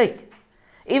that you take.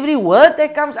 Every word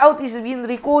that comes out is being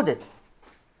recorded.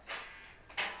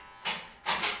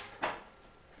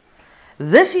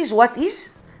 This is what is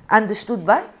understood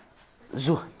by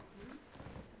zuhd.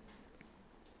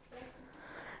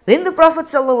 Then the Prophet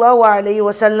sallallahu alaihi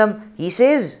wasallam, he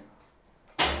says,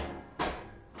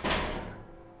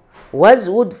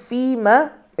 وَزْهُدْ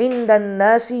فِيمَا عِنْدَ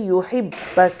النَّاسِ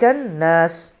يُحِبَّكَ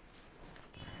النَّاسِ.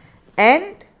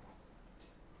 And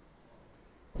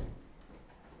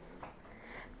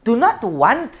do not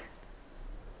want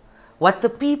what the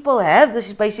people have. This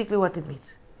is basically what it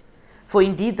means. For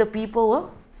indeed the people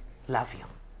will love you.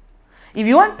 If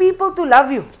you want people to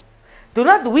love you, do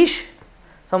not wish.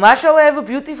 So mashallah, I have a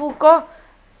beautiful car.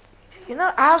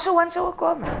 I also want a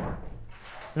car, man.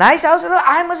 Nice house,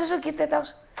 I must also get that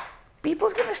house.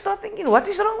 People's going to start thinking, what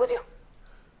is wrong with you?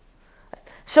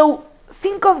 So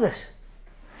think of this.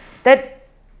 That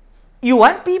you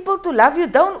want people to love you,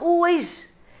 don't always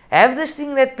have this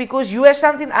thing that because you have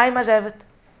something, I must have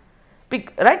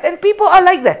it. Right? And people are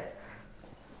like that.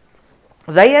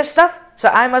 They have stuff, so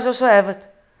I must also have it.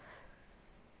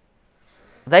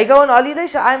 They go on holiday,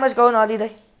 so I must go on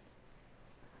holiday.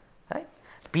 Right?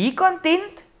 Be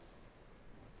content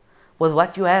with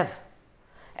what you have.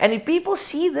 And if people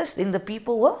see this, then the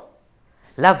people will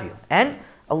love you. And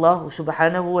Allah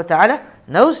subhanahu wa ta'ala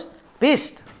knows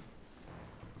best.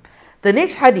 The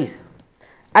next hadith.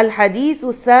 Al-Hadith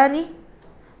al-Thani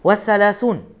wa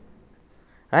Thalathun.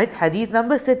 Right? Hadith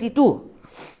number 32.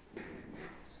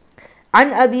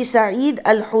 عن أبي سعيد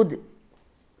الخدري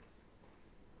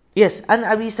عن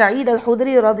أبي سعيد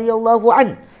الخدري رضي الله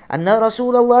عنه أن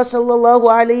رسول الله صلى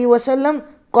الله عليه وسلم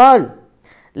قال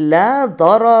لا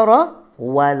ضرر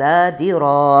ولا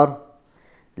ضرار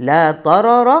لا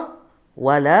ضرر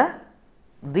ولا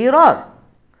ضرار.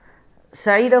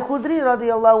 Sa'id al-Khudri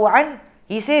radiyallahu anh,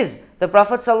 he says, the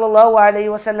Prophet sallallahu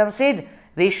alayhi wasallam said,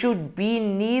 there should be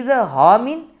neither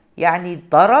harming, يعني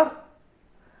ضرر,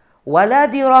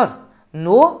 ولا ضرار,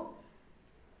 nor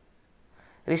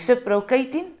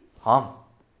reciprocating harm.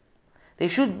 There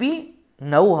should be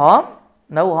no harm,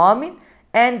 no harming,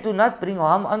 and do not bring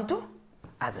harm unto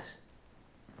others.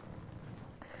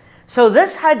 So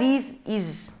this hadith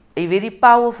is a very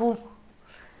powerful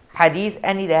hadith,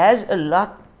 and it has a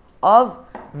lot of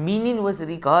meaning with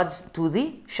regards to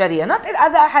the Sharia. Not that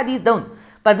other hadith don't,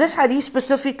 but this hadith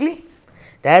specifically,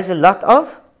 there has a lot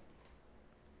of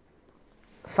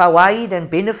fawaid and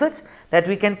benefits that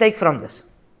we can take from this.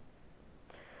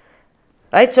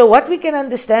 Right, so what we can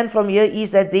understand from here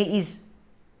is that there is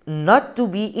not to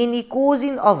be any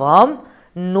causing of harm,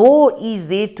 nor is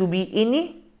there to be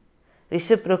any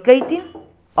reciprocating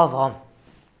of harm.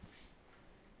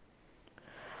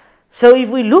 So if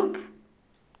we look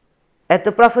at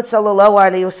the Prophet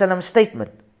ﷺ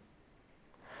statement,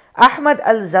 Ahmad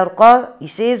al-Zarqa, he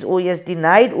says, or he has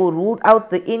denied or ruled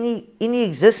out any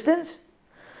existence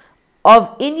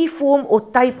of any form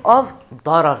or type of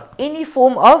darar, any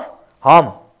form of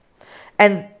harm.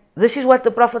 And this is what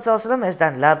the Prophet ﷺ has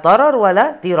done. La darar wa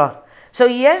la dirar. So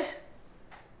he has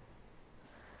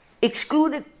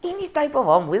excluded any type of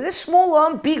harm, whether small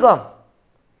harm, big harm.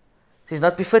 This is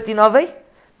not befitting of a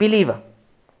believer.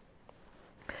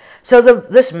 So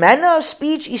this manner of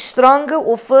speech is stronger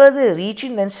or further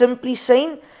reaching than simply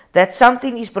saying that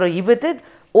something is prohibited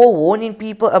or warning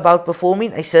people about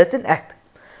performing a certain act.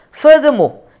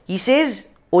 Furthermore, he says,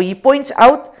 or he points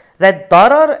out that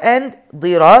darar and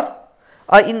dirar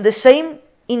are in the same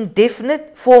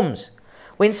indefinite forms.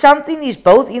 When something is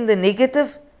both in the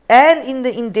negative and in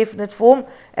the indefinite form,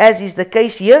 as is the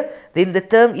case here, then the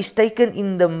term is taken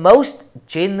in the most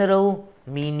general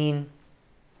meaning.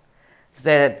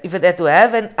 That if it had to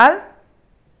have an al,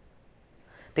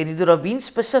 then it would have been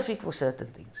specific for certain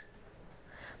things.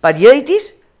 But here it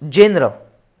is general.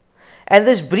 And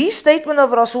this brief statement of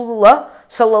Rasulullah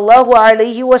sallallahu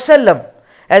alaihi wasallam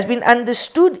has been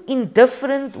understood in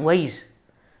different ways.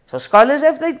 So scholars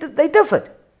they differed.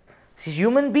 This is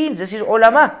human beings, this is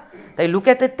ulama. They look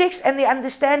at the text and their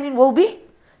understanding will be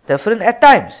different at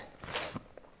times.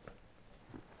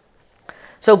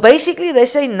 So basically they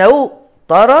say no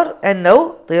darar and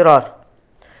no dirar.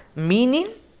 Meaning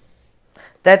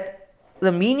that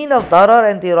the meaning of darar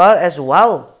and dirar, as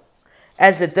well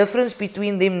as the difference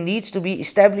between them, needs to be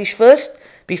established first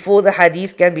before the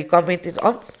hadith can be commented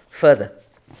on further.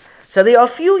 So there are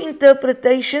few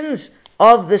interpretations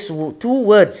of these two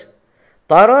words,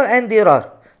 darar and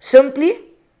dirar. Simply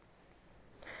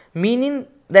meaning,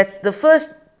 that's the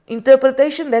first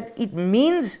interpretation, that it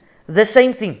means the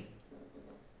same thing.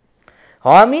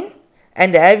 Harming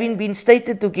and having been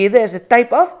stated together as a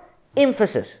type of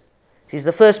emphasis. This is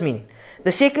the first meaning.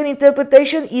 The second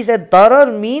interpretation is that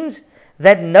darar means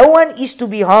that no one is to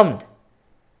be harmed.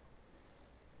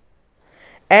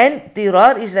 And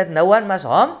dirar is that no one must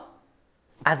harm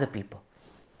other people.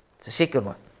 It's the second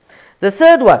one. The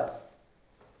third one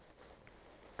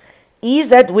is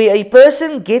that where a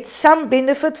person gets some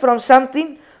benefit from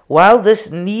something while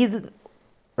his neighbor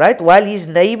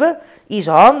is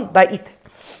harmed by it.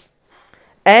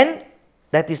 And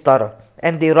that is darar.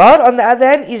 And dirar, on the other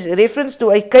hand, is a reference to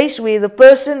a case where the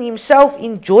person himself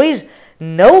enjoys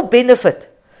no benefit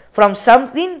from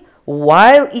something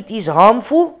while it is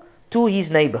harmful to his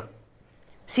neighbor.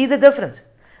 See the difference?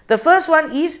 The first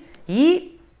one is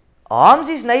he harms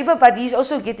his neighbor, but he's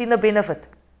also getting a benefit.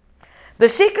 The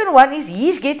second one is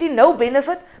he's getting no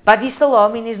benefit, but he's still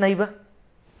harming his neighbor.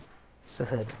 It's the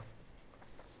third one.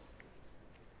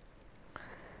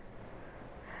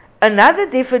 Another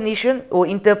definition or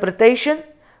interpretation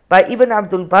by Ibn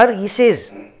Abdul Barr, he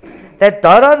says that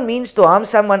darar means to harm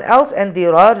someone else, and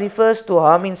dirar refers to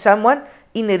harming someone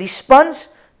in response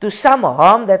to some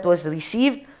harm that was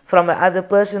received from another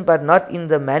person, but not in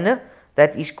the manner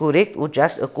that is correct or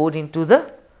just according to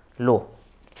the law.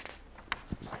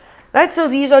 Right, so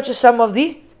these are just some of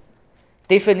the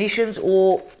definitions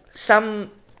or some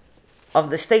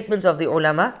of the statements of the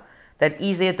ulama, that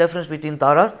is there a difference between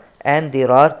darar and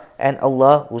dirar, and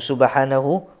Allah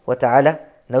subhanahu wa ta'ala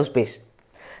knows best.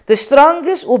 The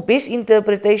strongest or best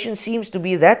interpretation seems to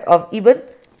be that of Ibn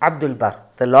Abdul Barr,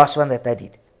 the last one that I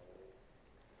did.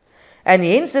 And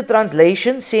hence the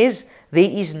translation says there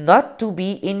is not to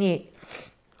be any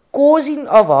causing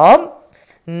of harm,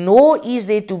 nor is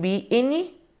there to be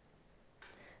any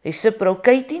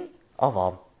reciprocating of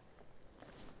harm.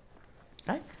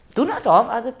 Right? Do not harm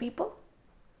other people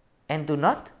and do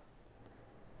not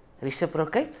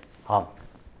reciprocate harm.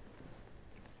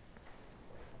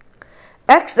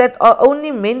 Acts that are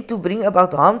only meant to bring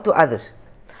about harm to others.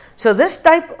 So this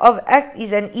type of act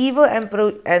is an evil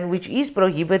and which is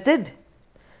prohibited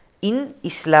in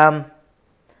Islam.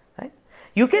 Right?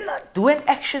 You cannot do an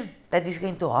action that is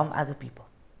going to harm other people.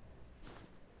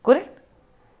 Correct?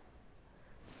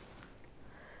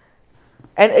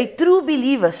 And a true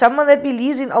believer, someone that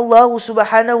believes in Allah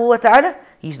subhanahu wa ta'ala,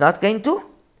 he's not going to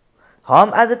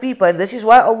harm other people. And this is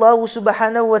why Allah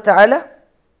subhanahu wa ta'ala,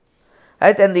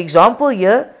 right, and the example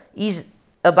here is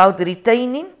about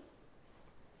retaining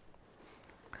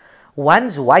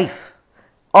one's wife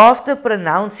after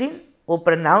pronouncement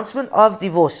of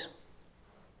divorce.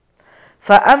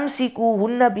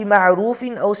 فَأَمْسِكُوهُنَّ بِمَعْرُوفٍ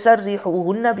أَوْ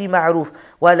سَرِّحُوهُنَّ بِمَعْرُوفٍ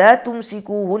وَلَا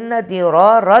تُمْسِكُوهُنَّ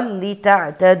ضِرَارًا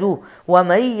لِتَعْتَدُوا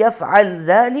وَمَنْ يَفْعَلْ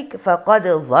ذَلِكَ فَقَدْ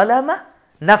ظَلَمَ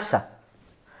نَفْسَهُ.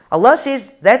 Allah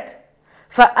says that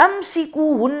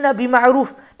فَأَمْسِكُوهُنَّ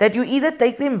بِمَعْرُوفٍ, that you either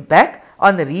take them back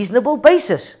on a reasonable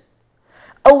basis,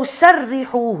 أَوْ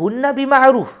سَرِّحُوهُنَّ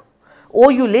بِمَعْرُوفٍ,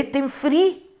 or you let them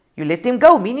free, you let them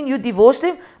go, meaning you divorce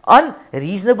them on a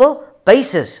reasonable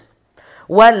basis.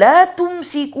 وَلَا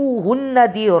تُمْسِكُوهُنَّ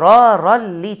دِرَارًا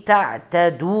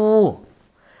لِتَعْتَدُوا,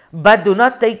 but do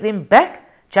not take them back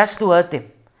just to hurt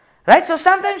them. Right? So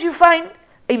sometimes you find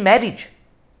a marriage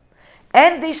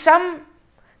and there's some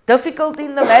difficulty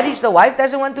in the marriage. The wife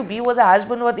doesn't want to be with the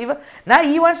husband, whatever. Now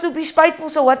he wants to be spiteful,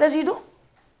 so what does he do?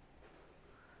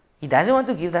 He doesn't want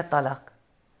to give that talaq.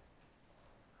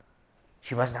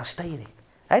 She must now stay there.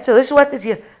 Right? So this is what is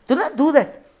here. Do not do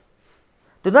that.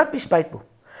 Do not be spiteful.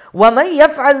 وَمَنْ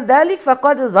يَفْعَلْ ذَلِكَ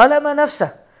فَقَدْ ظَلَمَ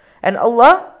نَفْسَهُ. And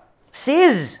Allah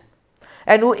says,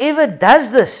 and whoever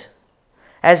does this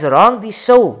has wronged his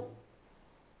soul.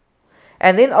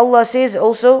 And then Allah says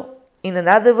also in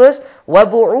another verse,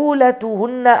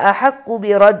 وَبُعُولَتُهُنَّ أَحَقُّ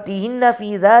بِرَدِّهِنَّ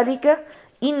فِي ذَلِكَ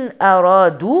إِنْ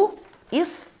أَرَادُوا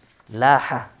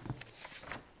إِصْلَاحًا.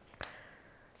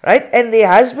 Right? And their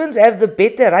husbands have the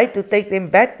better right to take them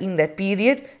back in that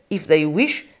period if they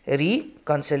wish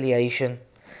reconciliation.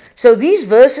 So these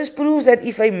verses proves that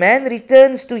if a man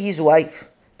returns to his wife,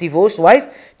 divorced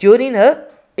wife, during her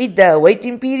iddah,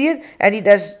 waiting period, and he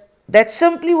does that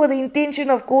simply with the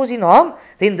intention of causing harm,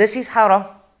 then this is haram.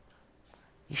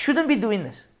 He shouldn't be doing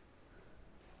this.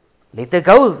 Let her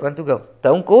go, want to go.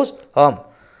 Don't cause harm.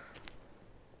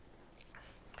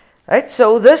 Right?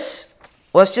 So this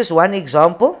was just one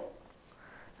example,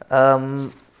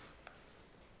 right,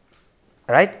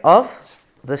 of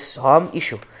this harm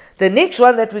issue. The next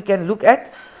one that we can look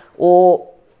at,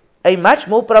 or a much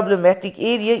more problematic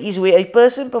area, is where a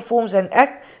person performs an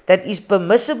act that is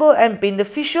permissible and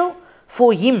beneficial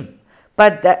for him,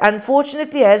 but that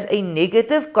unfortunately has a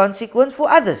negative consequence for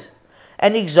others.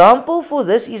 An example for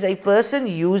this is a person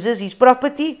uses his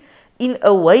property in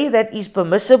a way that is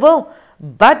permissible,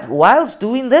 but whilst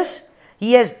doing this,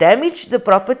 he has damaged the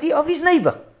property of his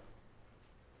neighbor.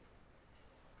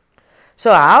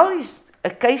 So how is a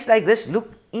case like this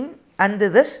look in under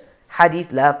this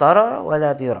hadith, la tarara wa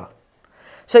la dira?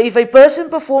 So if a person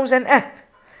performs an act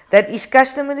that is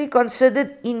customarily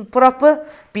considered improper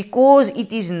because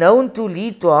it is known to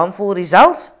lead to harmful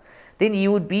results, then he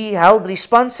would be held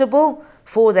responsible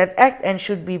for that act and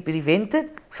should be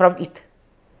prevented from it.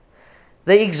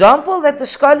 The example that the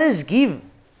scholars give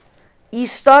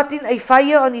is starting a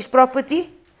fire on his property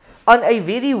on a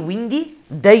very windy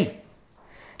day.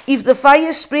 If the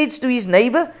fire spreads to his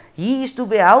neighbor, he is to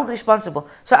be held responsible.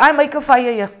 So I make a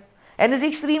fire here, and it's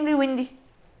extremely windy.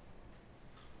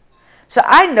 So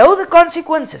I know the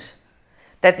consequences.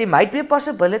 That there might be a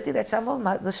possibility that some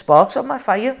of the sparks of my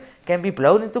fire can be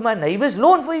blown into my neighbor's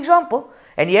lawn, for example,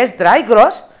 and he has dry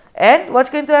grass, and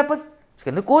what's going to happen? It's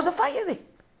going to cause a fire there.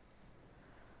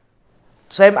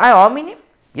 So am I harming him?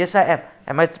 Yes, I am.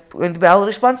 Am I going to be held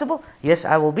responsible? Yes,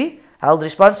 I will be held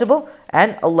responsible,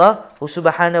 and Allah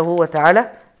subhanahu wa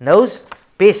ta'ala knows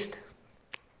best.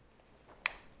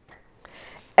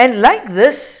 And like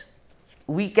this,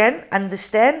 we can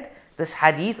understand this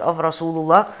hadith of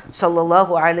Rasulullah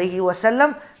sallallahu alayhi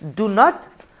wasallam: do not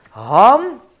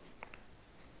harm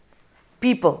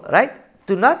people, right?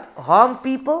 Do not harm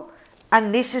people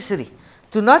unnecessary.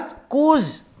 Do not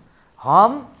cause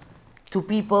harm to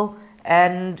people.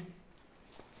 And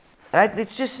right,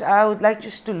 I would like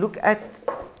just to look at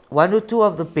one or two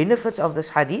of the benefits of this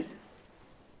hadith.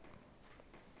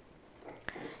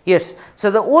 Yes,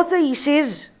 so the author, he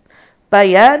says,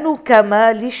 بيان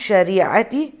كمال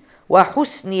الشريعة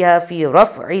وحسنها في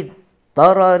رفع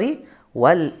الضرر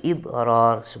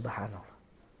والإضرار. Subhanallah.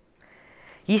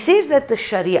 He says that the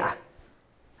Sharia,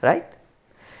 right?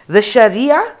 The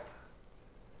Sharia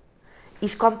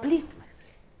is complete.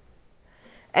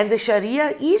 And the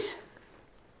Sharia is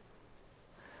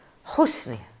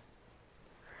husni.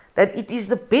 That it is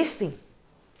the best thing.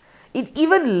 It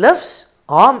even lifts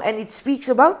harm, and it speaks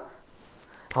about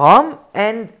harm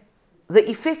and the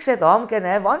effects that harm can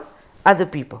have on other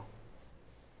people.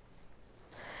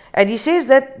 And he says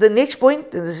that the next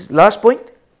point, this is last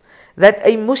point, that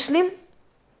a Muslim,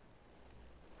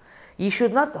 he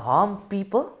should not harm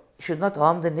people, he should not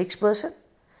harm the next person.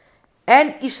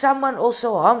 And if someone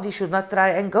also harmed, he should not try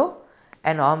and go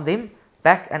and harm them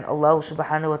back. And Allah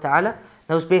subhanahu wa ta'ala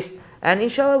knows best. And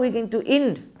inshallah we're going to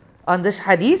end on this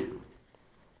hadith.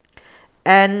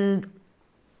 And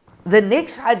the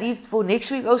next hadith for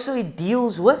next week also, it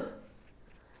deals with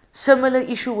similar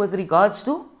issue with regards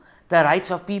to the rights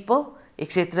of people,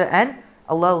 etc. And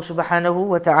Allah subhanahu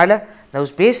wa ta'ala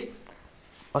knows best.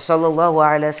 وصلى الله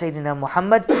على سيدنا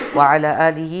محمد وعلى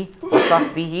آله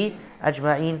وصحبه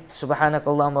أجمعين. سبحانك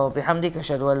اللهم وبحمدك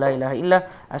أشهد أن لا إله إلا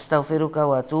أستغفرك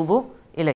وأتوب